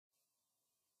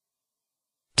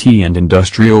Tea and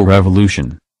Industrial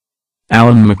Revolution.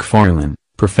 Alan McFarlane,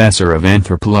 professor of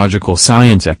anthropological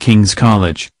science at King's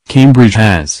College, Cambridge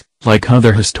has, like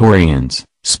other historians,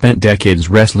 spent decades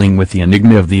wrestling with the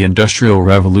enigma of the Industrial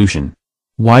Revolution.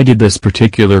 Why did this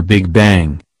particular Big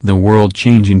Bang, the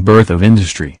world-changing birth of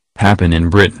industry, happen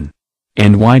in Britain?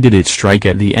 And why did it strike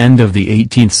at the end of the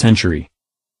 18th century?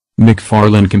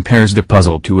 McFarlane compares the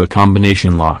puzzle to a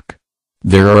combination lock.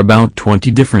 There are about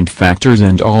 20 different factors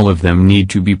and all of them need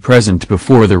to be present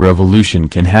before the revolution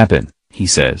can happen, he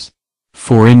says.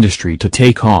 For industry to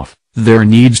take off, there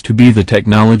needs to be the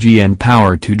technology and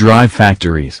power to drive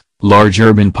factories, large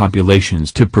urban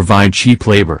populations to provide cheap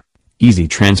labor, easy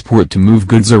transport to move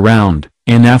goods around,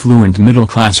 an affluent middle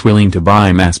class willing to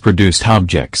buy mass-produced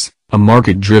objects, a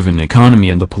market-driven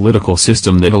economy and a political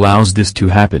system that allows this to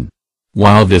happen.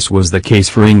 While this was the case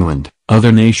for England,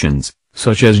 other nations,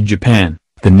 such as Japan,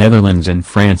 the Netherlands and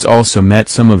France also met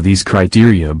some of these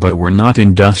criteria but were not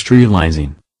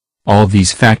industrializing. All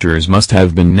these factors must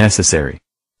have been necessary,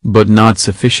 but not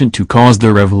sufficient to cause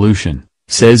the revolution,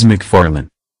 says McFarlane.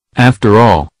 After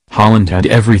all, Holland had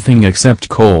everything except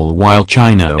coal while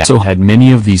China also had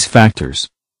many of these factors.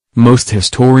 Most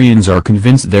historians are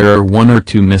convinced there are one or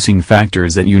two missing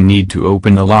factors that you need to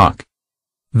open the lock.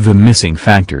 The missing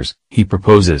factors, he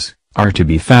proposes, are to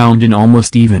be found in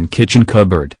almost even kitchen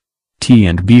cupboard. Tea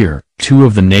and beer, two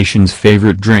of the nation's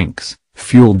favorite drinks,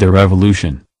 fueled the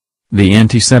revolution. The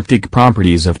antiseptic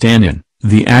properties of tannin,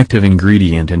 the active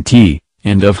ingredient in tea,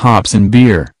 and of hops in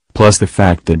beer, plus the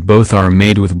fact that both are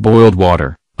made with boiled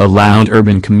water, allowed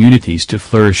urban communities to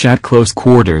flourish at close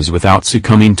quarters without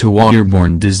succumbing to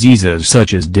waterborne diseases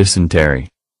such as dysentery.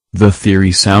 The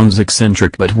theory sounds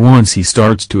eccentric but once he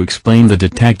starts to explain the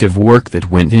detective work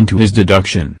that went into his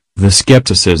deduction, the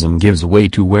skepticism gives way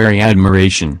to wary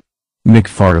admiration.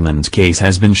 McFarlane's case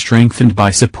has been strengthened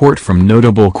by support from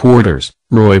notable quarters.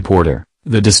 Roy Porter,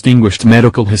 the distinguished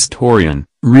medical historian,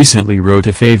 recently wrote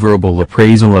a favorable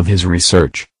appraisal of his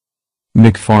research.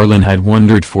 McFarlane had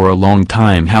wondered for a long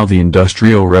time how the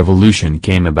Industrial Revolution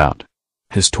came about.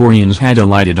 Historians had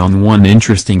alighted on one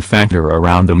interesting factor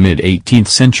around the mid-18th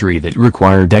century that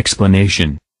required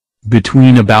explanation.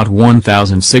 Between about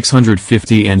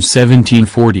 1650 and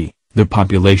 1740, the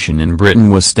population in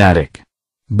Britain was static.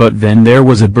 But then there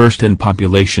was a burst in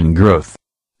population growth.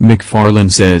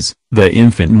 McFarlane says, the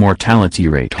infant mortality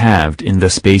rate halved in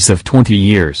the space of 20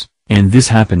 years, and this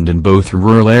happened in both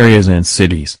rural areas and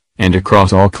cities, and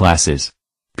across all classes.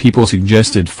 People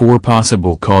suggested four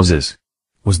possible causes.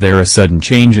 Was there a sudden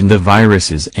change in the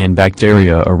viruses and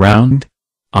bacteria around?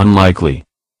 Unlikely.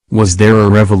 Was there a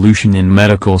revolution in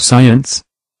medical science?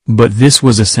 But this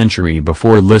was a century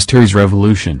before Lister's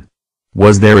revolution.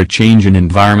 Was there a change in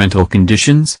environmental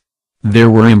conditions? There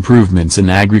were improvements in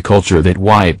agriculture that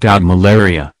wiped out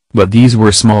malaria, but these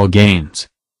were small gains.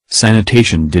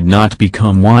 Sanitation did not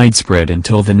become widespread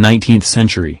until the 19th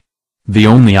century. The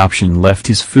only option left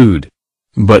is food.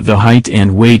 But the height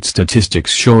and weight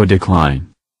statistics show a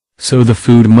decline. So the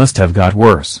food must have got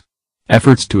worse.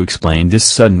 Efforts to explain this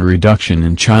sudden reduction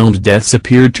in child deaths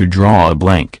appeared to draw a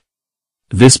blank.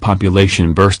 This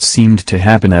population burst seemed to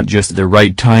happen at just the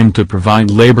right time to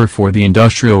provide labor for the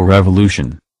Industrial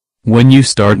Revolution. When you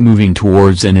start moving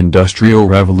towards an Industrial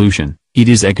Revolution, it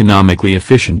is economically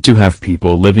efficient to have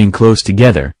people living close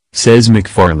together, says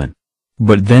McFarlane.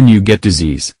 But then you get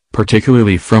disease,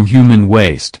 particularly from human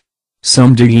waste.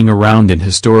 Some digging around in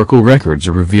historical records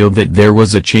revealed that there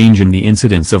was a change in the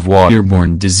incidence of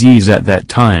waterborne disease at that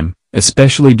time,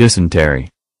 especially dysentery.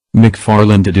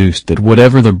 McFarlane deduced that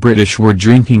whatever the British were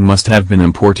drinking must have been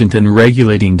important in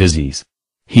regulating disease.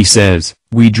 He says,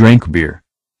 we drank beer.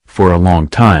 For a long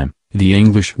time, the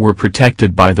English were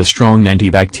protected by the strong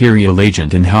antibacterial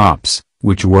agent in hops,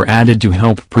 which were added to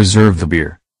help preserve the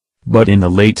beer. But in the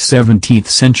late 17th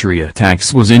century a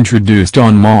tax was introduced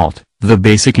on malt, the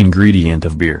basic ingredient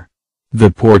of beer.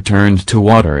 The poor turned to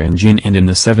water and gin, and in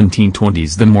the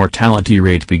 1720s the mortality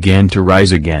rate began to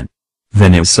rise again.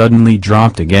 Then it suddenly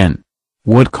dropped again.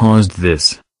 What caused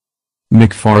this?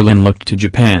 McFarlane looked to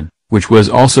Japan, which was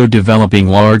also developing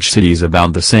large cities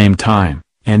about the same time,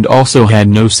 and also had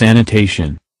no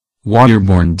sanitation.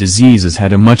 Waterborne diseases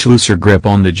had a much looser grip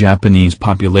on the Japanese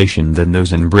population than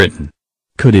those in Britain.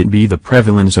 Could it be the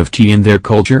prevalence of tea in their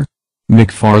culture?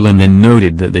 McFarlane then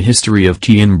noted that the history of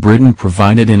tea in Britain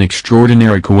provided an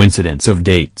extraordinary coincidence of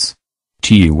dates.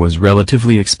 Tea was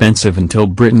relatively expensive until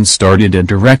Britain started a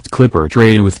direct clipper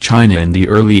trade with China in the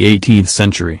early 18th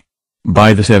century.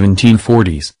 By the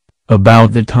 1740s,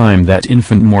 about the time that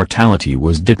infant mortality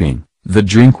was dipping, the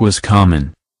drink was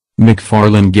common.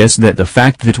 McFarlane guessed that the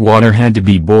fact that water had to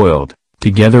be boiled,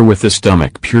 together with the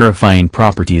stomach-purifying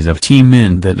properties of tea,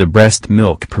 meant that the breast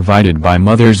milk provided by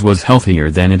mothers was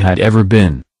healthier than it had ever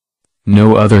been.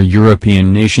 No other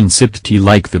European nation sipped tea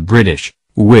like the British,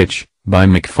 which, by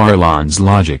Macfarlane's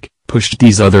logic, pushed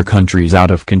these other countries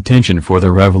out of contention for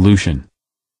the revolution.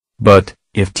 But,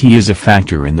 if tea is a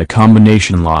factor in the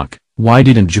combination lock, why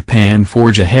didn't Japan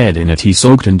forge ahead in a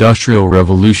tea-soaked industrial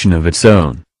revolution of its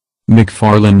own?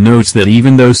 Macfarlane notes that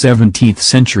even though 17th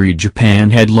century Japan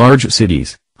had large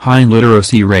cities, high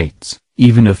literacy rates,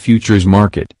 even a futures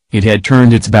market, it had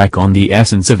turned its back on the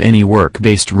essence of any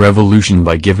work-based revolution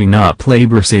by giving up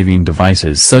labor-saving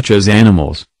devices such as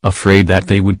animals, afraid that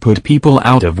they would put people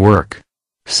out of work.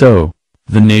 So,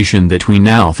 the nation that we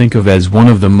now think of as one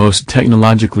of the most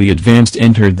technologically advanced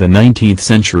entered the 19th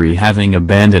century having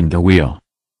abandoned the wheel.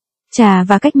 Trà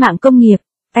và cách mạng công nghiệp.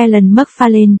 Alan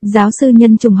Macfarlane, giáo sư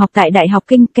nhân chủng học tại Đại học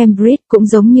King Cambridge, cũng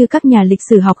giống như các nhà lịch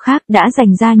sử học khác, đã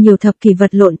dành ra nhiều thập kỷ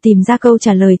vật lộn tìm ra câu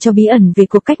trả lời cho bí ẩn về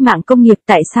cuộc cách mạng công nghiệp.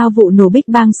 Tại sao vụ nổ Big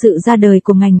Bang, sự ra đời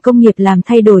của ngành công nghiệp làm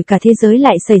thay đổi cả thế giới,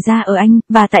 lại xảy ra ở Anh,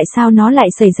 và tại sao nó lại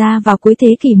xảy ra vào cuối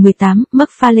thế kỷ 18?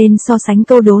 Macfarlane so sánh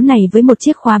câu đố này với một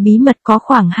chiếc khóa bí mật có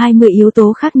khoảng 20 yếu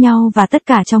tố khác nhau, và tất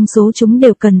cả trong số chúng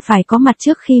đều cần phải có mặt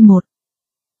trước khi một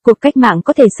cuộc cách mạng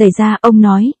có thể xảy ra. Ông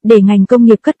nói, để ngành công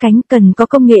nghiệp cất cánh, cần có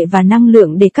công nghệ và năng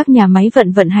lượng để các nhà máy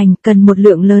vận hành, cần một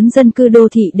lượng lớn dân cư đô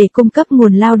thị để cung cấp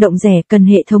nguồn lao động rẻ, cần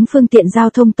hệ thống phương tiện giao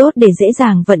thông tốt để dễ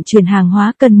dàng vận chuyển hàng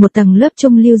hóa, cần một tầng lớp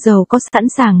trung lưu giàu có sẵn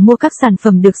sàng mua các sản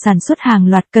phẩm được sản xuất hàng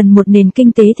loạt, cần một nền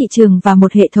kinh tế thị trường và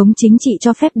một hệ thống chính trị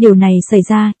cho phép điều này xảy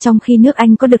ra. Trong khi nước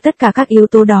Anh có được tất cả các yếu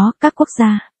tố đó, các quốc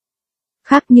gia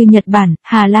khác như Nhật Bản,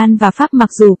 Hà Lan và Pháp mặc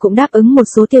dù cũng đáp ứng một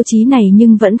số tiêu chí này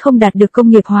nhưng vẫn không đạt được công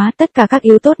nghiệp hóa. Tất cả các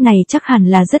yếu tố này chắc hẳn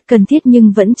là rất cần thiết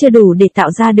nhưng vẫn chưa đủ để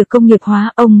tạo ra được công nghiệp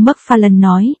hóa. Ông Macfarlane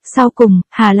nói, sau cùng,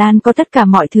 Hà Lan có tất cả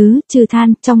mọi thứ, trừ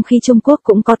than, trong khi Trung Quốc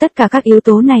cũng có tất cả các yếu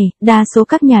tố này. Đa số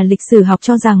các nhà lịch sử học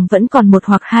cho rằng vẫn còn một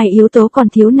hoặc hai yếu tố còn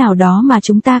thiếu nào đó mà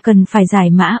chúng ta cần phải giải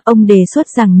mã. Ông đề xuất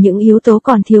rằng những yếu tố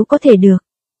còn thiếu có thể được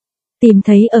tìm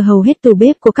thấy ở hầu hết tủ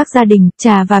bếp của các gia đình.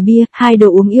 Trà và bia, hai đồ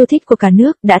uống yêu thích của cả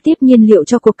nước, đã tiếp nhiên liệu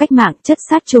cho cuộc cách mạng. Chất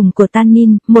sát trùng của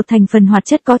tannin, một thành phần hoạt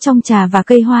chất có trong trà và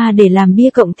cây hoa để làm bia,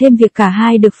 cộng thêm việc cả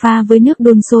hai được pha với nước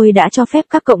đun sôi, đã cho phép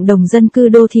các cộng đồng dân cư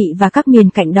đô thị và các miền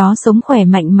cạnh đó sống khỏe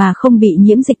mạnh mà không bị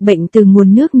nhiễm dịch bệnh từ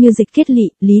nguồn nước như dịch kiết lỵ.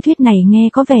 Lý thuyết này nghe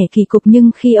có vẻ kỳ cục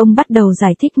nhưng khi ông bắt đầu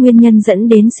giải thích nguyên nhân dẫn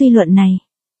đến suy luận này,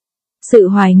 sự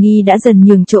hoài nghi đã dần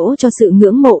nhường chỗ cho sự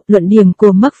ngưỡng mộ. Luận điểm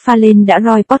của Macfarlane đã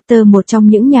Roy Porter, một trong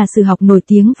những nhà sử học nổi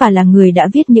tiếng và là người đã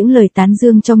viết những lời tán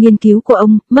dương cho nghiên cứu của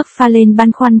ông. Macfarlane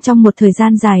băn khoăn trong một thời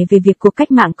gian dài về việc cuộc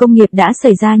cách mạng công nghiệp đã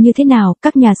xảy ra như thế nào.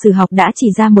 Các nhà sử học đã chỉ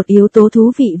ra một yếu tố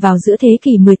thú vị vào giữa thế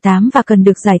kỷ 18 và cần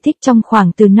được giải thích. Trong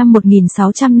khoảng từ năm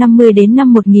 1650 đến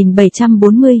năm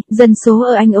 1740, dân số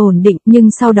ở Anh ổn định, nhưng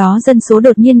sau đó dân số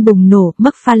đột nhiên bùng nổ.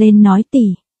 Macfarlane nói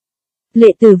tỷ lệ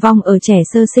tử vong ở trẻ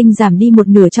sơ sinh giảm đi một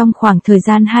nửa trong khoảng thời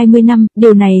gian 20 năm,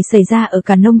 điều này xảy ra ở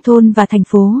cả nông thôn và thành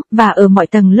phố, và ở mọi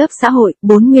tầng lớp xã hội.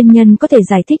 4 nguyên nhân có thể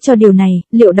giải thích cho điều này.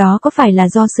 Liệu đó có phải là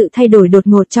do sự thay đổi đột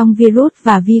ngột trong virus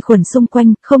và vi khuẩn xung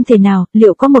quanh? Không thể nào.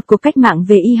 Liệu có một cuộc cách mạng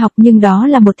về y học, nhưng đó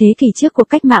là một thế kỷ trước cuộc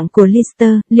cách mạng của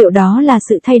Lister? Liệu đó là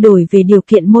sự thay đổi về điều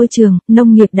kiện môi trường,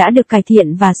 nông nghiệp đã được cải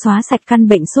thiện và xóa sạch căn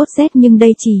bệnh sốt rét, nhưng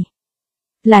đây chỉ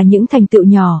là những thành tựu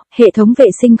nhỏ. Hệ thống vệ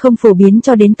sinh không phổ biến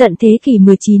cho đến tận thế kỷ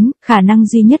 19, khả năng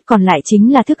duy nhất còn lại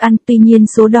chính là thức ăn. Tuy nhiên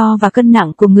số đo và cân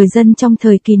nặng của người dân trong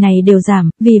thời kỳ này đều giảm,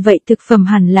 vì vậy thực phẩm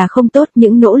hẳn là không tốt.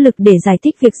 Những nỗ lực để giải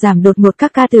thích việc giảm đột ngột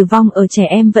các ca tử vong ở trẻ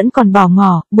em vẫn còn bỏ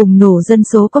ngỏ. Bùng nổ dân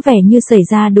số có vẻ như xảy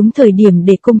ra đúng thời điểm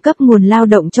để cung cấp nguồn lao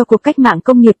động cho cuộc cách mạng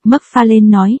công nghiệp. Macfarlane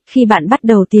nói, khi bạn bắt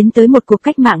đầu tiến tới một cuộc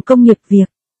cách mạng công nghiệp, việc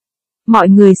mọi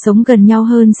người sống gần nhau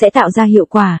hơn sẽ tạo ra hiệu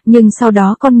quả, nhưng sau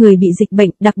đó con người bị dịch bệnh,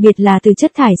 đặc biệt là từ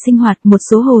chất thải sinh hoạt. Một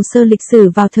số hồ sơ lịch sử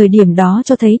vào thời điểm đó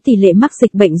cho thấy tỷ lệ mắc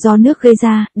dịch bệnh do nước gây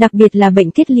ra, đặc biệt là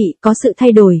bệnh kiết lỵ, có sự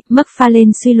thay đổi.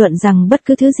 Macfarlane suy luận rằng bất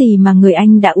cứ thứ gì mà người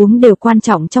Anh đã uống đều quan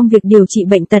trọng trong việc điều trị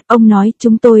bệnh tật. Ông nói,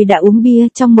 chúng tôi đã uống bia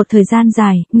trong một thời gian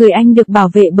dài, người Anh được bảo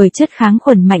vệ bởi chất kháng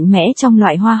khuẩn mạnh mẽ trong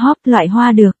loại hoa hop, loại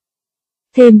hoa được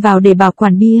thêm vào để bảo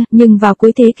quản bia, nhưng vào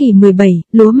cuối thế kỷ 17,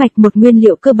 lúa mạch, một nguyên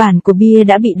liệu cơ bản của bia,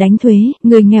 đã bị đánh thuế,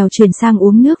 người nghèo chuyển sang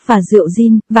uống nước và rượu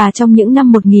gin, và trong những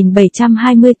năm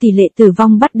 1720 tỷ lệ tử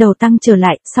vong bắt đầu tăng trở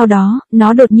lại. Sau đó,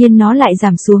 đột nhiên nó lại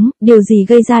giảm xuống. Điều gì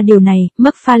gây ra điều này?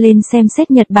 Macfarlane xem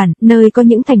xét Nhật Bản, nơi có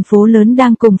những thành phố lớn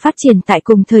đang cùng phát triển tại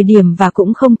cùng thời điểm và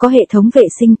cũng không có hệ thống vệ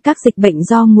sinh. Các dịch bệnh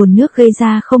do nguồn nước gây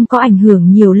ra không có ảnh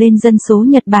hưởng nhiều lên dân số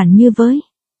Nhật Bản như với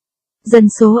dân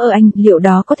số ở Anh, liệu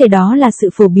đó có thể đó là sự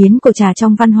phổ biến của trà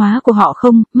trong văn hóa của họ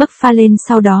không? McFarlane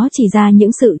sau đó chỉ ra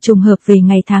những sự trùng hợp về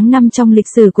ngày tháng năm trong lịch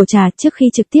sử của trà trước khi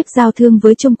trực tiếp giao thương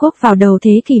với Trung Quốc vào đầu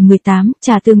thế kỷ 18,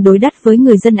 trà tương đối đắt với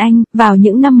người dân Anh, vào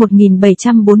những năm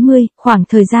 1740, khoảng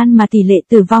thời gian mà tỷ lệ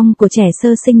tử vong của trẻ sơ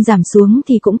sinh giảm xuống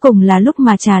thì cũng cùng là lúc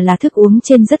mà trà là thức uống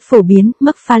trên rất phổ biến.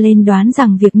 McFarlane đoán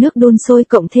rằng việc nước đun sôi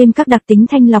cộng thêm các đặc tính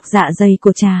thanh lọc dạ dày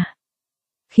của trà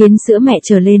khiến sữa mẹ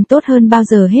trở lên tốt hơn bao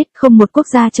giờ hết, không một quốc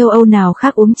gia châu Âu nào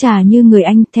khác uống trà như người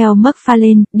Anh. Theo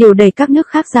McFarlane, điều đẩy các nước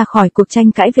khác ra khỏi cuộc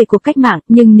tranh cãi về cuộc cách mạng,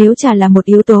 nhưng nếu trà là một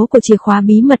yếu tố của chìa khóa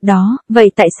bí mật đó,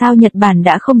 vậy tại sao Nhật Bản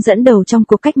đã không dẫn đầu trong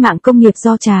cuộc cách mạng công nghiệp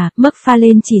do trà?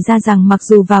 McFarlane chỉ ra rằng mặc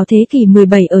dù vào thế kỷ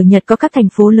 17 ở Nhật có các thành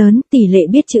phố lớn, tỷ lệ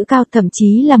biết chữ cao, thậm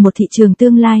chí là một thị trường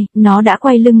tương lai, nó đã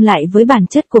quay lưng lại với bản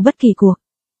chất của bất kỳ cuộc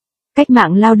cách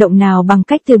mạng lao động nào bằng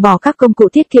cách từ bỏ các công cụ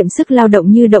tiết kiệm sức lao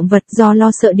động như động vật. Do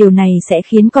lo sợ điều này sẽ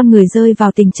khiến con người rơi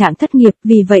vào tình trạng thất nghiệp,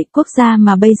 vì vậy quốc gia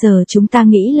mà bây giờ chúng ta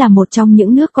nghĩ là một trong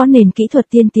những nước có nền kỹ thuật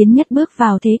tiên tiến nhất bước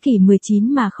vào thế kỷ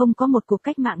 19 mà không có một cuộc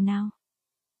cách mạng nào.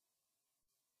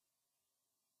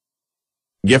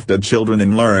 Gifted children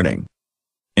in learning.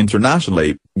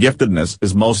 Internationally, giftedness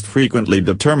is most frequently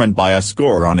determined by a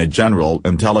score on a general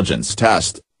intelligence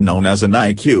test, known as an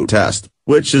IQ test,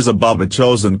 which is above a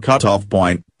chosen cutoff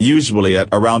point, usually at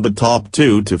around the top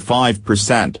 2 to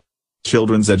 5%.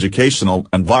 Children's educational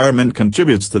environment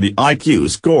contributes to the IQ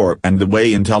score and the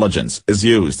way intelligence is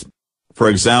used. For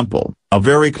example, a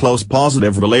very close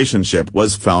positive relationship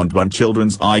was found when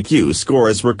children's IQ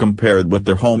scores were compared with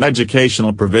their home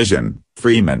educational provision.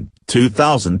 Freeman,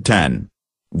 2010.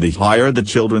 The higher the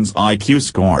children's IQ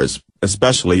scores,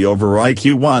 especially over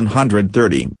IQ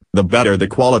 130, the better the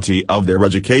quality of their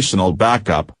educational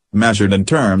backup, measured in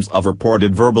terms of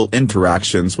reported verbal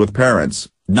interactions with parents,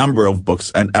 number of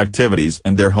books and activities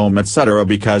in their home, etc.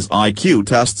 Because IQ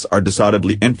tests are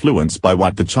decidedly influenced by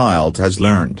what the child has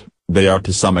learned, they are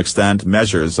to some extent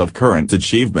measures of current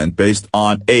achievement based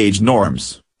on age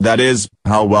norms. That is,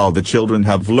 how well the children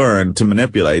have learned to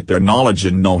manipulate their knowledge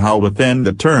and know-how within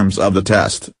the terms of the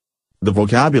test. The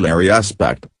vocabulary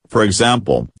aspect, for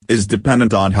example, is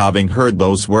dependent on having heard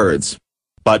those words.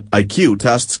 But IQ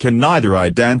tests can neither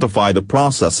identify the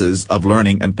processes of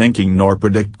learning and thinking nor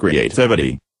predict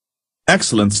creativity.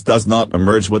 Excellence does not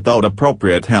emerge without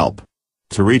appropriate help.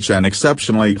 To reach an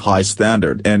exceptionally high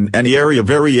standard in any area,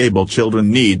 very able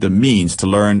children need the means to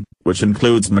learn, which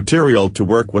includes material to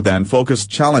work with and focused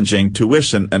challenging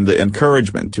tuition and the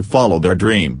encouragement to follow their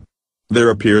dream. There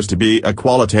appears to be a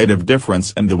qualitative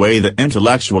difference in the way the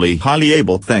intellectually highly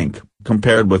able think,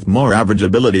 compared with more average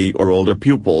ability or older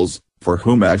pupils, for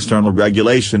whom external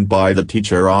regulation by the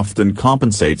teacher often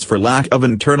compensates for lack of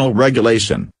internal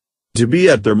regulation. To be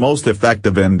at their most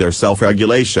effective in their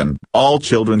self-regulation, all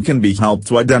children can be helped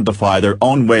to identify their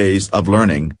own ways of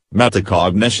learning,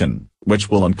 metacognition, which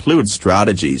will include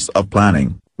strategies of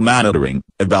planning, monitoring,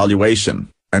 evaluation,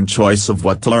 and choice of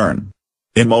what to learn.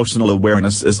 Emotional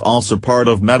awareness is also part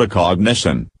of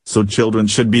metacognition, so children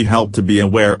should be helped to be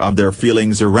aware of their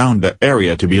feelings around the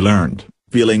area to be learned,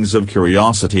 feelings of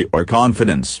curiosity or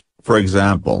confidence, for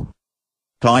example.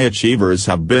 High achievers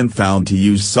have been found to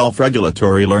use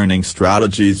self-regulatory learning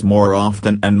strategies more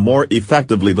often and more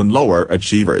effectively than lower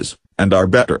achievers, and are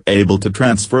better able to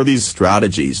transfer these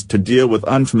strategies to deal with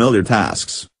unfamiliar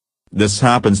tasks. This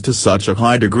happens to such a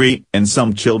high degree in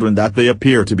some children that they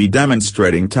appear to be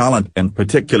demonstrating talent in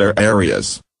particular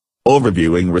areas.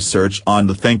 Overviewing research on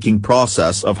the thinking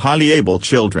process of highly able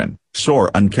children, Shore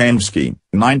and Kamsky,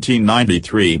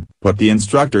 1993, put the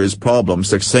instructor's problem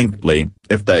succinctly: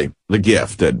 if they, the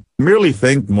gifted, merely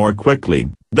think more quickly,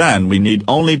 then we need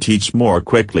only teach more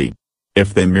quickly.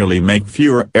 If they merely make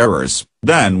fewer errors,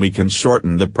 then we can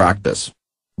shorten the practice.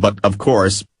 But of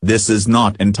course, this is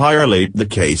not entirely the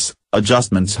case.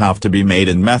 Adjustments have to be made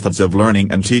in methods of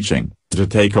learning and teaching, to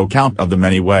take account of the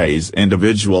many ways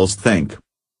individuals think.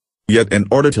 Yet in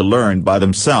order to learn by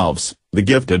themselves, the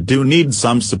gifted do need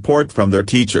some support from their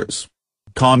teachers.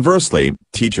 Conversely,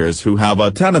 teachers who have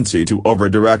a tendency to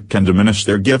overdirect can diminish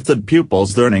their gifted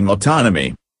pupils' learning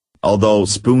autonomy. Although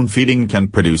spoon-feeding can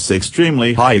produce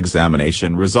extremely high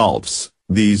examination results,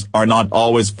 these are not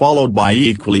always followed by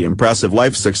equally impressive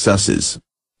life successes.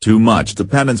 Too much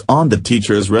dependence on the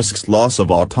teachers risks loss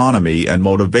of autonomy and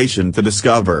motivation to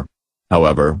discover.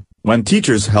 However, when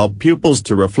teachers help pupils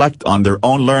to reflect on their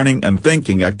own learning and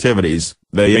thinking activities,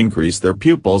 they increase their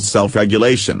pupils'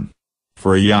 self-regulation.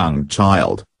 For a young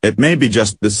child, it may be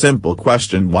just the simple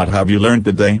question, "What have you learned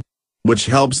today?" which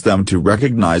helps them to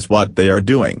recognize what they are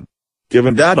doing.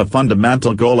 Given that a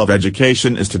fundamental goal of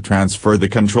education is to transfer the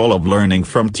control of learning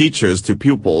from teachers to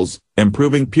pupils,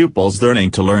 Improving pupils' learning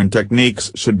to learn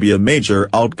techniques should be a major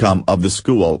outcome of the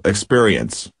school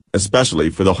experience,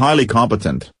 especially for the highly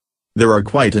competent. There are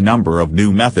quite a number of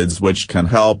new methods which can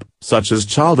help, such as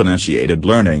child-initiated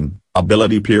learning,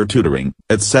 ability peer tutoring,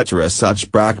 etc.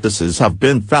 Such practices have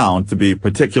been found to be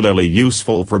particularly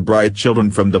useful for bright children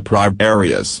from deprived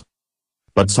areas.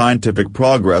 But scientific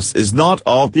progress is not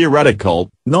all theoretical.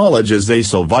 Knowledge is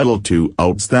also vital to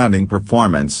outstanding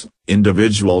performance.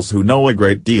 Individuals who know a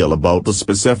great deal about the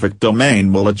specific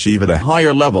domain will achieve at a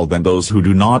higher level than those who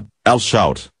do not. L.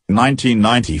 Shout,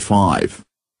 1995.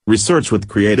 Research with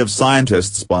creative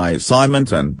scientists by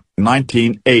Simonton,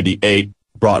 1988,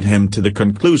 brought him to the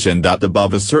conclusion that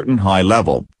above a certain high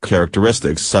level,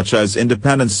 characteristics such as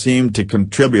independence seem to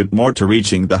contribute more to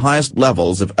reaching the highest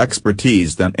levels of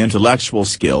expertise than intellectual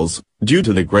skills, due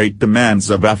to the great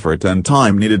demands of effort and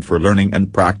time needed for learning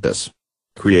and practice.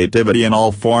 Creativity in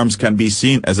all forms can be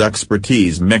seen as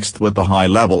expertise mixed with a high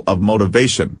level of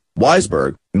motivation.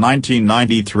 Weisberg,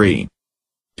 1993.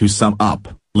 To sum up,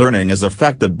 learning is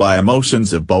affected by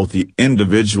emotions of both the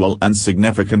individual and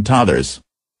significant others.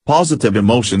 Positive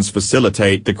emotions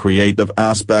facilitate the creative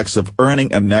aspects of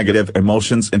learning and negative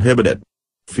emotions inhibit it.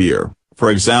 Fear, for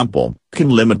example, can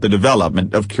limit the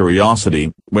development of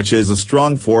curiosity, which is a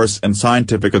strong force in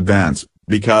scientific advance,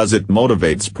 because it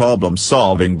motivates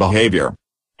problem-solving behavior.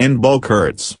 In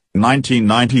Bokert's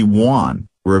 1991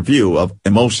 review of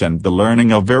Emotion: The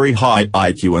Learning of Very High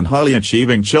IQ and Highly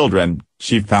Achieving Children,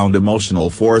 she found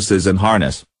emotional forces in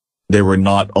harness. They were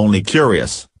not only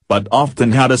curious, but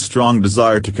often had a strong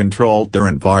desire to control their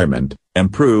environment,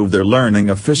 improve their learning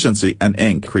efficiency and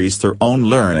increase their own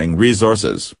learning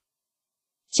resources.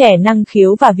 Trẻ năng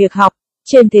khiếu và việc học.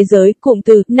 Trên thế giới, cụm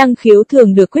từ năng khiếu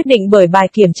thường được quyết định bởi bài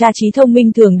kiểm tra trí thông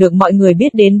minh thường được mọi người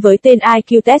biết đến với tên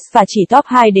IQ test và chỉ top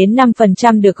 2 đến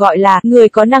 5% được gọi là người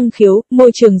có năng khiếu.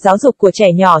 Môi trường giáo dục của trẻ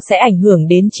nhỏ sẽ ảnh hưởng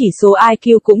đến chỉ số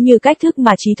IQ cũng như cách thức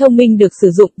mà trí thông minh được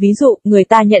sử dụng. Ví dụ, người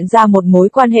ta nhận ra một mối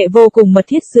quan hệ vô cùng mật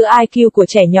thiết giữa IQ của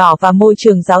trẻ nhỏ và môi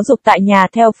trường giáo dục tại nhà.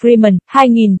 Theo Freeman,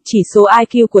 2000, chỉ số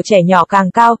IQ của trẻ nhỏ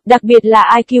càng cao, đặc biệt là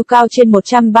IQ cao trên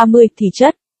 130 thì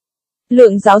chất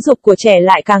lượng giáo dục của trẻ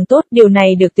lại càng tốt. Điều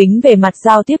này được tính về mặt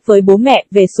giao tiếp với bố mẹ,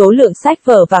 về số lượng sách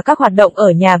vở và các hoạt động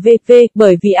ở nhà v.v.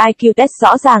 Bởi vì IQ test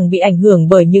rõ ràng bị ảnh hưởng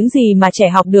bởi những gì mà trẻ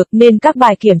học được, nên các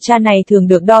bài kiểm tra này thường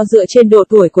được đo dựa trên độ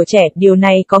tuổi của trẻ. Điều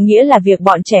này có nghĩa là việc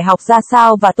bọn trẻ học ra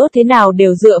sao và tốt thế nào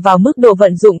đều dựa vào mức độ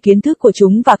vận dụng kiến thức của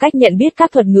chúng và cách nhận biết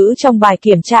các thuật ngữ trong bài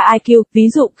kiểm tra IQ. Ví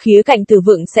dụ, khía cạnh từ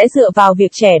vựng sẽ dựa vào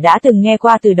việc trẻ đã từng nghe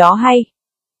qua từ đó hay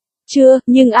chưa,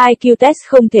 nhưng IQ test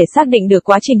không thể xác định được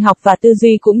quá trình học và tư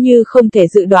duy cũng như không thể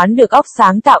dự đoán được óc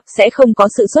sáng tạo, sẽ không có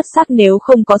sự xuất sắc nếu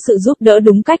không có sự giúp đỡ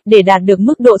đúng cách. Để đạt được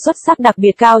mức độ xuất sắc đặc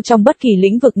biệt cao trong bất kỳ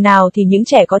lĩnh vực nào thì những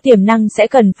trẻ có tiềm năng sẽ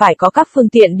cần phải có các phương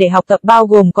tiện để học tập bao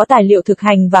gồm có tài liệu thực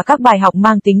hành và các bài học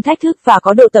mang tính thách thức và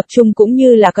có độ tập trung cũng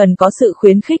như là cần có sự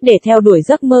khuyến khích để theo đuổi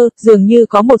giấc mơ. Dường như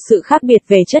có một sự khác biệt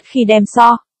về chất khi đem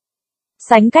so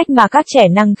sánh cách mà các trẻ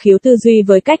năng khiếu tư duy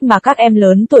với cách mà các em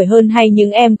lớn tuổi hơn hay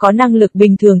những em có năng lực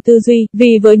bình thường tư duy,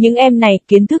 vì với những em này,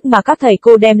 kiến thức mà các thầy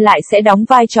cô đem lại sẽ đóng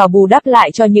vai trò bù đắp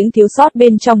lại cho những thiếu sót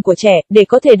bên trong của trẻ, để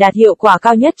có thể đạt hiệu quả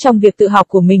cao nhất trong việc tự học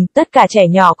của mình. Tất cả trẻ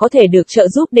nhỏ có thể được trợ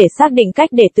giúp để xác định cách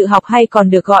để tự học hay còn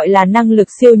được gọi là năng lực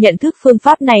siêu nhận thức. Phương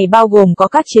pháp này bao gồm có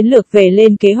các chiến lược về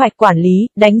lên kế hoạch quản lý,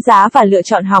 đánh giá và lựa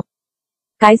chọn học.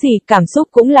 Cái gì, cảm xúc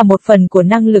cũng là một phần của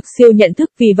năng lực siêu nhận thức,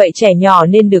 vì vậy trẻ nhỏ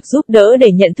nên được giúp đỡ để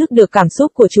nhận thức được cảm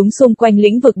xúc của chúng xung quanh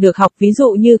lĩnh vực được học, ví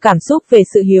dụ như cảm xúc về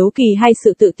sự hiếu kỳ hay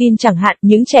sự tự tin chẳng hạn.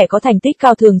 Những trẻ có thành tích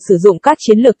cao thường sử dụng các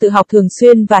chiến lược tự học thường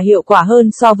xuyên và hiệu quả hơn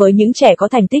so với những trẻ có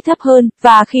thành tích thấp hơn,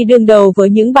 và khi đương đầu với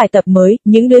những bài tập mới,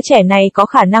 những đứa trẻ này có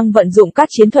khả năng vận dụng các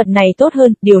chiến thuật này tốt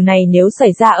hơn. Điều này nếu xảy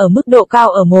ra ở mức độ cao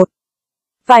ở một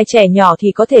vài trẻ nhỏ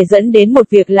thì có thể dẫn đến một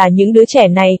việc là những đứa trẻ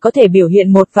này có thể biểu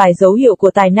hiện một vài dấu hiệu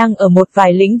của tài năng ở một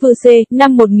vài lĩnh vực.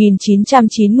 Năm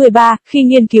 1993, khi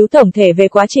nghiên cứu tổng thể về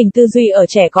quá trình tư duy ở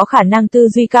trẻ có khả năng tư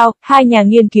duy cao, hai nhà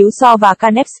nghiên cứu So và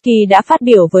Kanevsky đã phát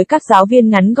biểu với các giáo viên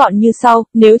ngắn gọn như sau: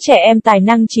 nếu trẻ em tài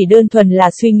năng chỉ đơn thuần là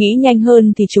suy nghĩ nhanh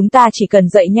hơn thì chúng ta chỉ cần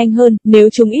dạy nhanh hơn, nếu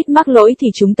chúng ít mắc lỗi thì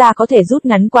chúng ta có thể rút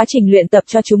ngắn quá trình luyện tập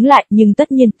cho chúng lại, nhưng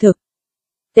tất nhiên thực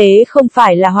tế không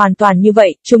phải là hoàn toàn như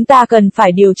vậy. Chúng ta cần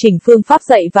phải điều chỉnh phương pháp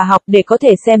dạy và học để có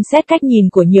thể xem xét cách nhìn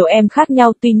của nhiều em khác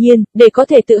nhau. Tuy nhiên, để có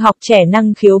thể tự học, trẻ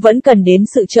năng khiếu vẫn cần đến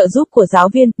sự trợ giúp của giáo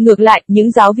viên. Ngược lại,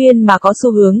 những giáo viên mà có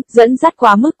xu hướng dẫn dắt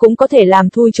quá mức cũng có thể làm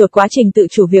thui chột quá trình tự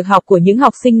chủ việc học của những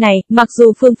học sinh này. Mặc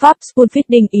dù phương pháp spoon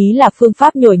feeding, ý là phương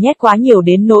pháp nhồi nhét quá nhiều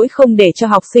đến nỗi không để cho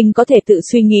học sinh có thể tự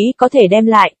suy nghĩ, có thể đem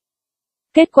lại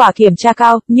Kết quả kiểm tra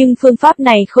cao, nhưng phương pháp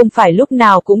này không phải lúc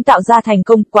nào cũng tạo ra thành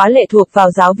công, quá lệ thuộc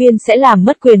vào giáo viên sẽ làm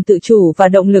mất quyền tự chủ và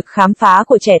động lực khám phá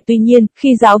của trẻ. Tuy nhiên, khi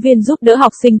giáo viên giúp đỡ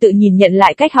học sinh tự nhìn nhận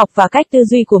lại cách học và cách tư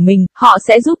duy của mình, họ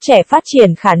sẽ giúp trẻ phát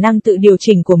triển khả năng tự điều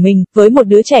chỉnh của mình. Với một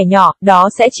đứa trẻ nhỏ, đó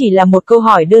sẽ chỉ là một câu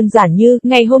hỏi đơn giản như,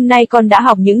 ngày hôm nay con đã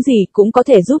học những gì, cũng có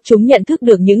thể giúp chúng nhận thức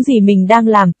được những gì mình đang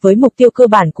làm, với mục tiêu cơ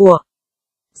bản của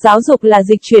giáo dục là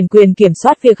dịch chuyển quyền kiểm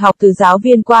soát việc học từ giáo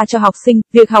viên qua cho học sinh.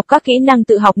 Việc học các kỹ năng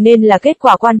tự học nên là kết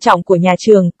quả quan trọng của nhà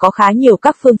trường. Có khá nhiều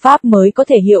các phương pháp mới có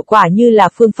thể hiệu quả như là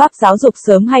phương pháp giáo dục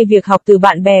sớm hay việc học từ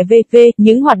bạn bè v.v.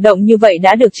 Những hoạt động như vậy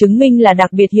đã được chứng minh là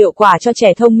đặc biệt hiệu quả cho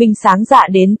trẻ thông minh sáng dạ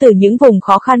đến từ những vùng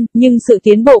khó khăn. Nhưng sự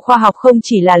tiến bộ khoa học không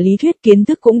chỉ là lý thuyết, kiến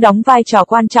thức cũng đóng vai trò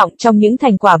quan trọng trong những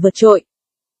thành quả vượt trội.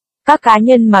 Các cá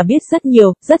nhân mà biết rất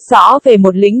nhiều, rất rõ về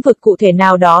một lĩnh vực cụ thể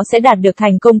nào đó sẽ đạt được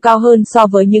thành công cao hơn so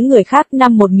với những người khác.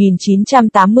 Năm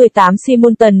 1988,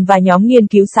 Simonton và nhóm nghiên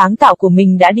cứu sáng tạo của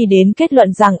mình đã đi đến kết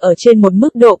luận rằng ở trên một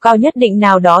mức độ cao nhất định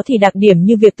nào đó thì đặc điểm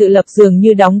như việc tự lập dường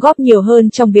như đóng góp nhiều hơn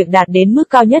trong việc đạt đến mức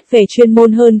cao nhất về chuyên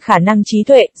môn hơn khả năng trí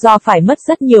tuệ. Do phải mất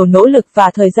rất nhiều nỗ lực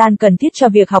và thời gian cần thiết cho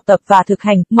việc học tập và thực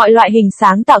hành, mọi loại hình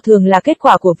sáng tạo thường là kết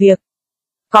quả của việc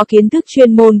có kiến thức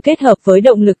chuyên môn kết hợp với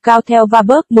động lực cao. Theo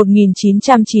Warburg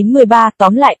 1993,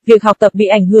 tóm lại, việc học tập bị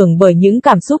ảnh hưởng bởi những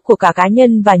cảm xúc của cả cá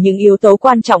nhân và những yếu tố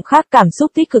quan trọng khác. Cảm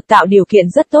xúc tích cực tạo điều kiện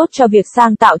rất tốt cho việc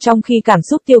sáng tạo, trong khi cảm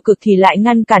xúc tiêu cực thì lại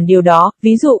ngăn cản điều đó.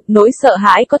 Ví dụ, nỗi sợ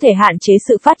hãi có thể hạn chế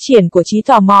sự phát triển của trí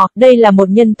tò mò. Đây là một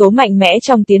nhân tố mạnh mẽ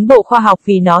trong tiến bộ khoa học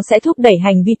vì nó sẽ thúc đẩy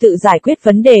hành vi tự giải quyết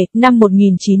vấn đề. Năm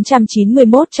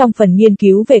 1991, trong phần nghiên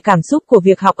cứu về cảm xúc của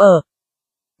việc học ở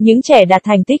những trẻ đạt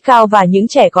thành tích cao và những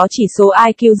trẻ có chỉ số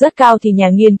IQ rất cao thì nhà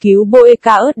nghiên cứu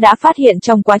Boecaert đã phát hiện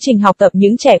trong quá trình học tập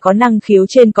những trẻ có năng khiếu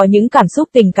trên có những cảm xúc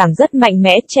tình cảm rất mạnh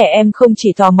mẽ. Trẻ em không chỉ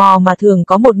tò mò mà thường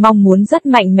có một mong muốn rất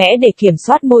mạnh mẽ để kiểm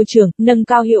soát môi trường, nâng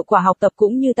cao hiệu quả học tập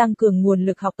cũng như tăng cường nguồn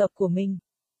lực học tập của mình.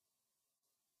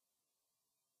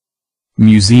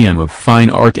 Museum of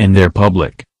Fine Art and their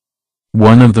public.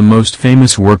 One of the most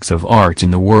famous works of art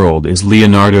in the world is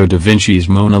Leonardo da Vinci's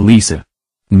Mona Lisa.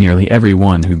 Nearly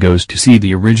everyone who goes to see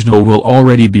the original will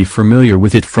already be familiar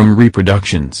with it from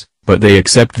reproductions, but they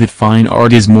accept that fine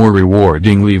art is more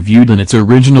rewardingly viewed in its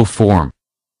original form.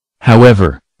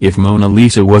 However, if Mona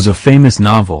Lisa was a famous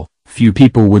novel, few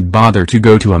people would bother to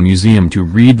go to a museum to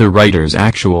read the writer's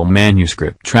actual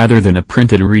manuscript rather than a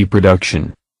printed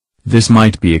reproduction. This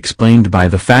might be explained by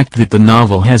the fact that the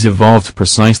novel has evolved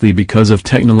precisely because of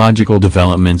technological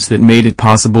developments that made it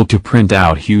possible to print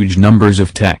out huge numbers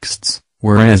of texts,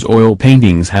 whereas oil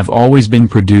paintings have always been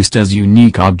produced as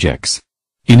unique objects.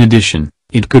 In addition,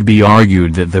 it could be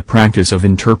argued that the practice of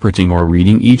interpreting or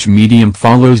reading each medium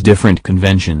follows different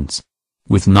conventions.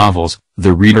 With novels,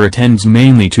 the reader attends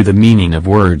mainly to the meaning of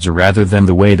words rather than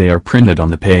the way they are printed on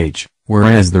the page,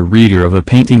 whereas the reader of a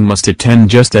painting must attend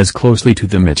just as closely to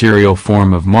the material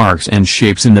form of marks and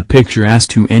shapes in the picture as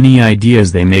to any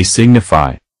ideas they may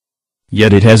signify.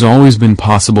 Yet it has always been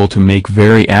possible to make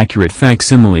very accurate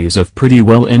facsimiles of pretty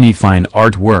well any fine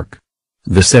artwork.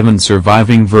 The 7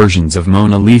 surviving versions of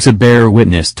Mona Lisa bear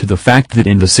witness to the fact that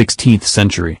in the 16th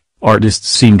century, artists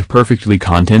seemed perfectly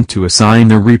content to assign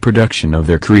the reproduction of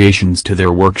their creations to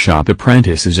their workshop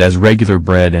apprentices as regular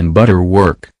bread and butter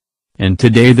work. And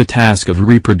today the task of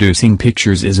reproducing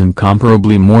pictures is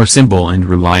incomparably more simple and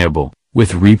reliable,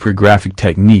 with reprographic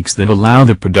techniques that allow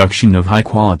the production of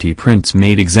high-quality prints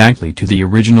made exactly to the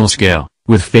original scale,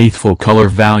 with faithful color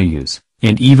values,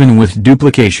 and even with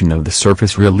duplication of the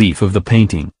surface relief of the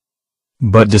painting.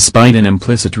 But despite an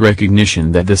implicit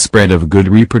recognition that the spread of good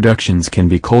reproductions can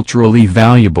be culturally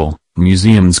valuable,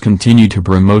 museums continue to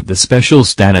promote the special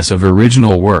status of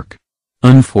original work.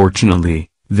 Unfortunately,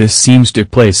 this seems to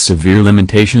place severe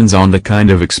limitations on the kind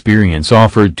of experience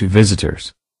offered to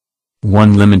visitors.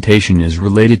 One limitation is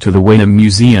related to the way a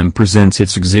museum presents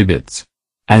its exhibits.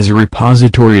 As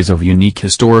repositories of unique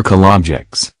historical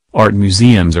objects, art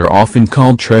museums are often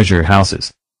called treasure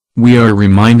houses. We are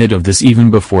reminded of this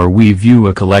even before we view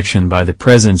a collection by the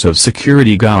presence of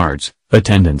security guards,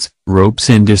 attendants, ropes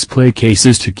and display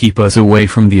cases to keep us away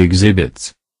from the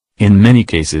exhibits. In many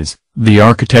cases, the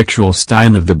architectural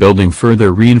style of the building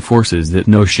further reinforces that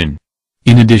notion.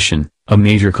 In addition, a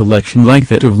major collection like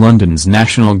that of London's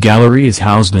National Gallery is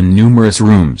housed in numerous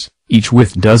rooms, each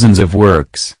with dozens of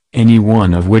works, any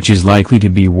one of which is likely to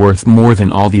be worth more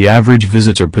than all the average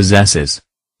visitor possesses.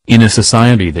 In a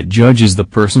society that judges the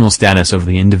personal status of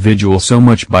the individual so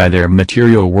much by their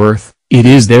material worth, it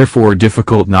is therefore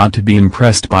difficult not to be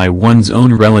impressed by one's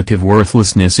own relative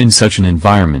worthlessness in such an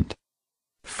environment.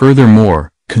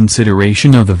 Furthermore,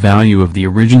 Consideration of the value of the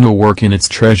original work in its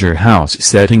treasure house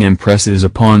setting impresses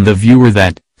upon the viewer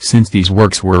that, since these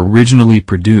works were originally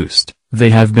produced, they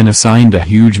have been assigned a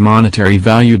huge monetary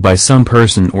value by some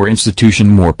person or institution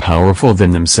more powerful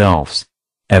than themselves.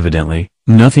 Evidently,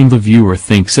 nothing the viewer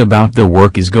thinks about the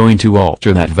work is going to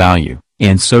alter that value,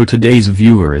 and so today's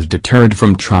viewer is deterred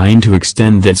from trying to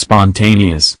extend that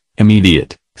spontaneous,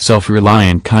 immediate,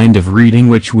 self-reliant kind of reading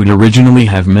which would originally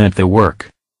have met the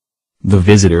work. The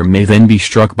visitor may then be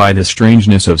struck by the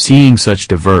strangeness of seeing such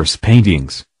diverse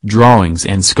paintings, drawings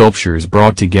and sculptures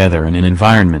brought together in an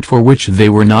environment for which they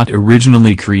were not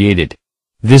originally created.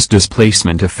 This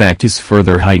displacement effect is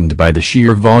further heightened by the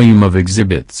sheer volume of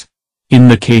exhibits. In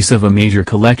the case of a major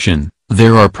collection,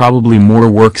 there are probably more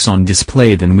works on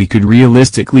display than we could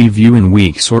realistically view in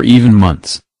weeks or even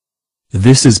months.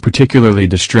 This is particularly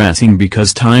distressing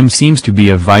because time seems to be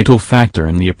a vital factor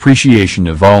in the appreciation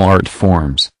of all art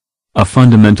forms. A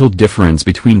fundamental difference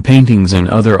between paintings and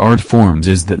other art forms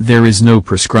is that there is no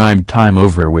prescribed time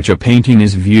over which a painting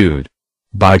is viewed.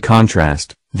 By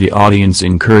contrast, the audience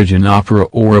encourage an opera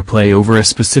or a play over a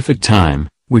specific time,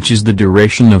 which is the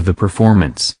duration of the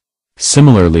performance.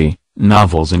 Similarly,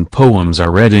 novels and poems are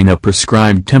read in a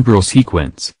prescribed temporal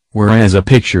sequence, whereas a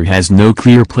picture has no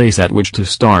clear place at which to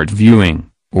start viewing,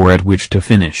 or at which to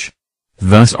finish.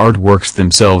 Thus artworks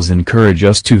themselves encourage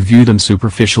us to view them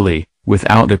superficially,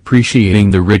 without appreciating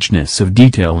the richness of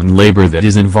detail and labor that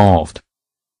is involved.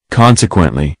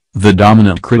 Consequently, the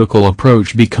dominant critical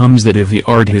approach becomes that of the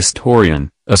art historian,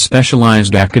 a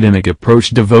specialized academic approach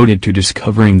devoted to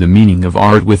discovering the meaning of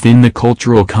art within the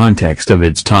cultural context of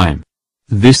its time.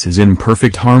 This is in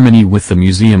perfect harmony with the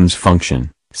museum's function,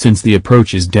 since the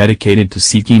approach is dedicated to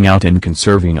seeking out and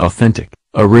conserving authentic,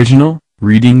 original,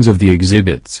 readings of the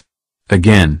exhibits.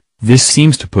 Again, this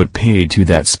seems to put paid to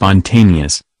that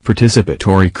spontaneous,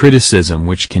 participatory criticism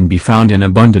which can be found in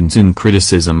abundance in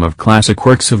criticism of classic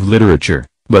works of literature,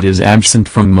 but is absent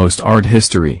from most art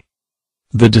history.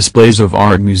 The displays of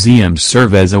art museums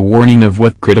serve as a warning of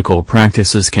what critical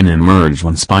practices can emerge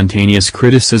when spontaneous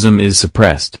criticism is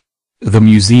suppressed. The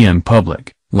museum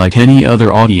public, like any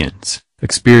other audience,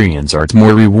 experience art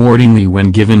more rewardingly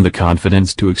when given the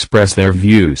confidence to express their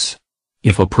views.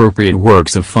 If appropriate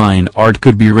works of fine art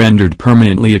could be rendered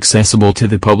permanently accessible to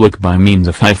the public by means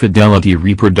of high-fidelity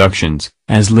reproductions,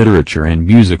 as literature and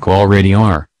music already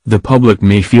are, the public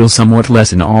may feel somewhat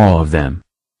less in awe of them.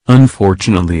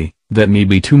 Unfortunately, that may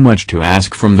be too much to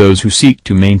ask from those who seek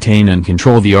to maintain and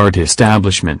control the art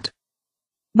establishment.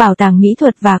 Bảo tàng mỹ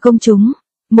thuật và công chúng.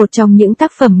 Một trong những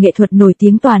tác phẩm nghệ thuật nổi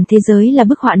tiếng toàn thế giới là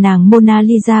bức họa nàng Mona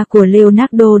Lisa của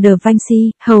Leonardo da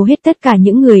Vinci. Hầu hết tất cả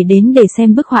những người đến để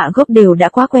xem bức họa gốc đều đã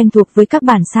quá quen thuộc với các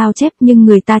bản sao chép, nhưng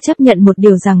người ta chấp nhận một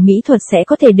điều rằng mỹ thuật sẽ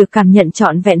có thể được cảm nhận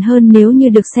trọn vẹn hơn nếu như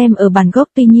được xem ở bản gốc.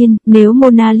 Tuy nhiên, nếu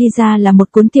Mona Lisa là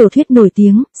một cuốn tiểu thuyết nổi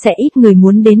tiếng, sẽ ít người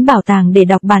muốn đến bảo tàng để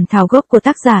đọc bản thảo gốc của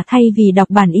tác giả thay vì đọc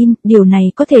bản in. Điều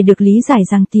này có thể được lý giải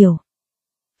rằng tiểu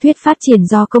thuyết phát triển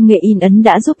do công nghệ in ấn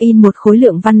đã giúp in một khối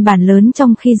lượng văn bản lớn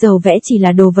trong khi dầu vẽ chỉ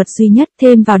là đồ vật duy nhất.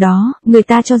 Thêm vào đó, người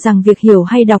ta cho rằng việc hiểu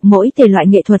hay đọc mỗi thể loại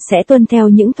nghệ thuật sẽ tuân theo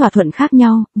những thỏa thuận khác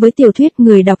nhau. Với tiểu thuyết,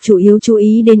 người đọc chủ yếu chú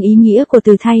ý đến ý nghĩa của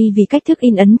từ thay vì cách thức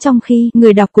in ấn, trong khi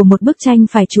người đọc của một bức tranh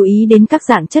phải chú ý đến các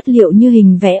dạng chất liệu như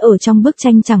hình vẽ ở trong bức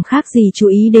tranh chẳng khác gì chú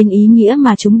ý đến ý nghĩa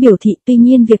mà chúng biểu thị. Tuy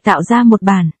nhiên, việc tạo ra một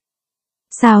bản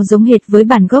sao giống hệt với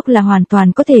bản gốc là hoàn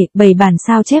toàn có thể. 7 bản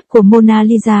sao chép của Mona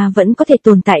Lisa vẫn có thể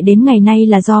tồn tại đến ngày nay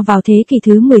là do vào thế kỷ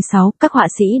thứ 16, các họa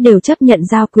sĩ đều chấp nhận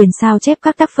giao quyền sao chép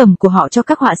các tác phẩm của họ cho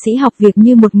các họa sĩ học việc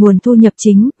như một nguồn thu nhập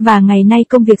chính, và ngày nay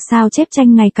công việc sao chép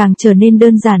tranh ngày càng trở nên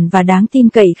đơn giản và đáng tin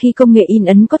cậy khi công nghệ in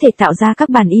ấn có thể tạo ra các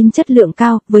bản in chất lượng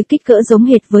cao, với kích cỡ giống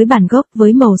hệt với bản gốc,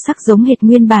 với màu sắc giống hệt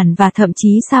nguyên bản và thậm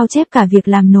chí sao chép cả việc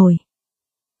làm nổi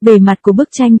bề mặt của bức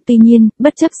tranh. Tuy nhiên,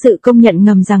 bất chấp sự công nhận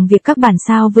ngầm rằng việc các bản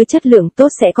sao với chất lượng tốt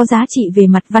sẽ có giá trị về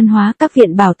mặt văn hóa, các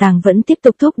viện bảo tàng vẫn tiếp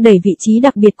tục thúc đẩy vị trí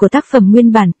đặc biệt của tác phẩm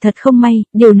nguyên bản. Thật không may,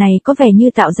 điều này có vẻ như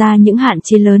tạo ra những hạn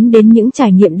chế lớn đến những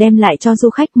trải nghiệm đem lại cho du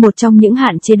khách. Một trong những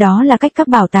hạn chế đó là cách các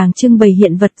bảo tàng trưng bày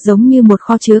hiện vật giống như một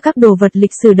kho chứa các đồ vật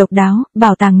lịch sử độc đáo.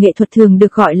 Bảo tàng nghệ thuật thường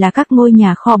được gọi là các ngôi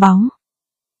nhà kho báu.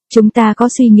 Chúng ta có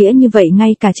suy nghĩa như vậy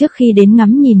ngay cả trước khi đến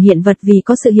ngắm nhìn hiện vật, vì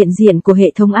có sự hiện diện của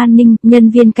hệ thống an ninh, nhân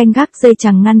viên canh gác, dây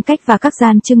chằng ngăn cách và các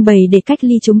gian trưng bày để cách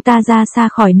ly chúng ta ra xa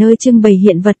khỏi nơi trưng bày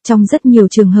hiện vật. Trong rất nhiều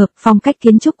trường hợp, phong cách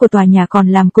kiến trúc của tòa nhà còn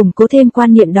làm củng cố thêm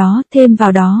quan niệm đó. Thêm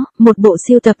vào đó, một bộ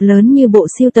sưu tập lớn như bộ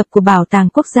sưu tập của Bảo tàng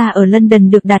Quốc gia ở London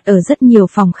được đặt ở rất nhiều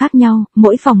phòng khác nhau,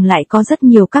 mỗi phòng lại có rất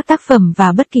nhiều các tác phẩm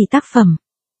và bất kỳ tác phẩm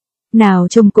Nào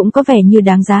trông cũng có vẻ như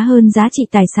đáng giá hơn giá trị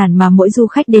tài sản mà mỗi du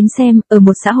khách đến xem, ở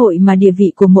một xã hội mà địa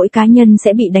vị của mỗi cá nhân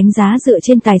sẽ bị đánh giá dựa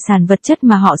trên tài sản vật chất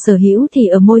mà họ sở hữu thì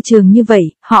ở môi trường như vậy,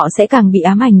 họ sẽ càng bị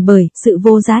ám ảnh bởi sự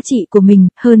vô giá trị của mình.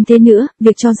 Hơn thế nữa,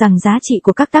 việc cho rằng giá trị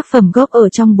của các tác phẩm gốc ở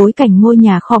trong bối cảnh ngôi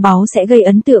nhà kho báu sẽ gây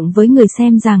ấn tượng với người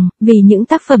xem rằng, vì những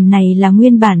tác phẩm này là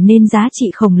nguyên bản nên giá trị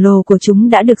khổng lồ của chúng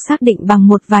đã được xác định bằng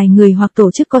một vài người hoặc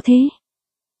tổ chức có thế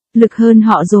lực hơn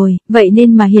họ rồi, vậy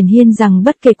nên mà hiển nhiên rằng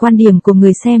bất kể quan điểm của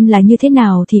người xem là như thế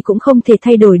nào thì cũng không thể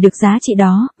thay đổi được giá trị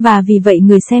đó, và vì vậy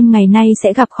người xem ngày nay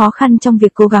sẽ gặp khó khăn trong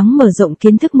việc cố gắng mở rộng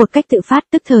kiến thức một cách tự phát,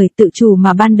 tức thời, tự chủ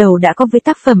mà ban đầu đã có với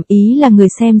tác phẩm, ý là người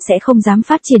xem sẽ không dám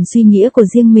phát triển suy nghĩa của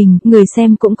riêng mình, người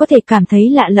xem cũng có thể cảm thấy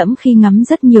lạ lẫm khi ngắm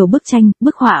rất nhiều bức tranh,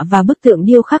 bức họa và bức tượng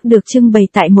điêu khắc được trưng bày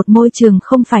tại một môi trường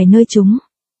không phải nơi chúng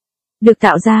được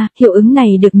tạo ra. Hiệu ứng này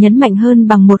được nhấn mạnh hơn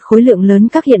bằng một khối lượng lớn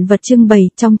các hiện vật trưng bày.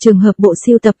 Trong trường hợp bộ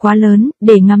sưu tập quá lớn,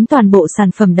 để ngắm toàn bộ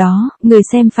sản phẩm đó, người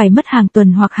xem phải mất hàng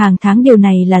tuần hoặc hàng tháng. Điều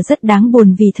này là rất đáng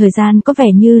buồn vì thời gian có vẻ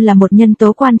như là một nhân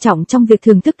tố quan trọng trong việc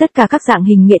thưởng thức tất cả các dạng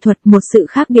hình nghệ thuật. Một sự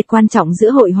khác biệt quan trọng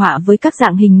giữa hội họa với các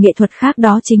dạng hình nghệ thuật khác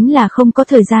đó chính là không có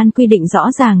thời gian quy định rõ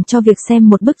ràng cho việc xem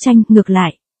một bức tranh. Ngược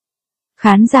lại,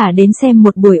 khán giả đến xem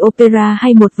một buổi opera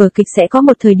hay một vở kịch sẽ có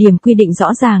một thời điểm quy định rõ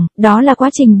ràng, đó là quá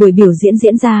trình buổi biểu diễn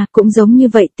diễn ra. Cũng giống như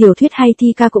vậy, tiểu thuyết hay thi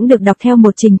ca cũng được đọc theo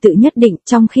một trình tự nhất định,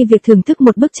 trong khi việc thưởng thức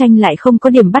một bức tranh lại không có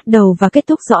điểm bắt đầu và kết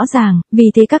thúc rõ ràng. Vì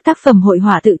thế các tác phẩm hội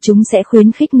họa tự chúng sẽ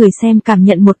khuyến khích người xem cảm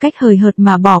nhận một cách hời hợt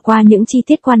mà bỏ qua những chi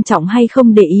tiết quan trọng hay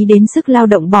không để ý đến sức lao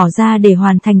động bỏ ra để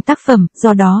hoàn thành tác phẩm.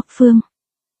 Do đó, phương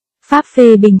pháp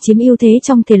phê bình chiếm ưu thế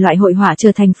trong thể loại hội họa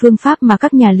trở thành phương pháp mà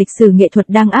các nhà lịch sử nghệ thuật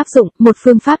đang áp dụng, một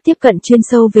phương pháp tiếp cận chuyên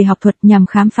sâu về học thuật nhằm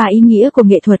khám phá ý nghĩa của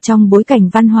nghệ thuật trong bối cảnh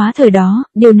văn hóa thời đó.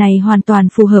 Điều này hoàn toàn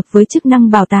phù hợp với chức năng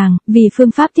bảo tàng, vì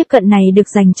phương pháp tiếp cận này được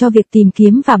dành cho việc tìm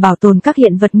kiếm và bảo tồn các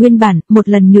hiện vật nguyên bản. Một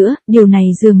lần nữa, điều này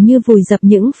dường như vùi dập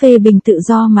những phê bình tự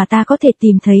do mà ta có thể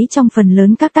tìm thấy trong phần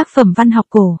lớn các tác phẩm văn học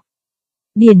cổ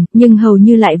điển, nhưng hầu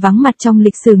như lại vắng mặt trong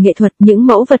lịch sử nghệ thuật. Những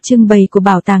mẫu vật trưng bày của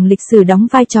bảo tàng lịch sử đóng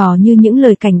vai trò như những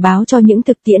lời cảnh báo cho những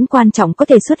thực tiễn quan trọng có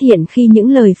thể xuất hiện khi những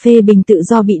lời phê bình tự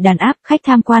do bị đàn áp. Khách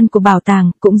tham quan của bảo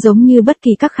tàng, cũng giống như bất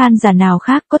kỳ các khán giả nào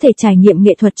khác, có thể trải nghiệm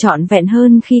nghệ thuật trọn vẹn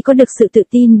hơn khi có được sự tự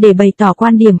tin để bày tỏ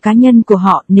quan điểm cá nhân của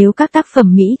họ. Nếu các tác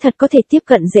phẩm mỹ thuật có thể tiếp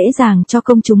cận dễ dàng cho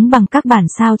công chúng bằng các bản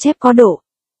sao chép có độ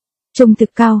trung thực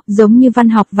cao, giống như văn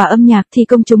học và âm nhạc, thì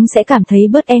công chúng sẽ cảm thấy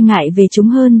bớt e ngại về chúng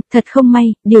hơn. Thật không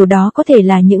may, điều đó có thể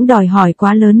là những đòi hỏi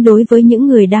quá lớn đối với những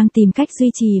người đang tìm cách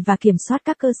duy trì và kiểm soát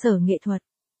các cơ sở nghệ thuật.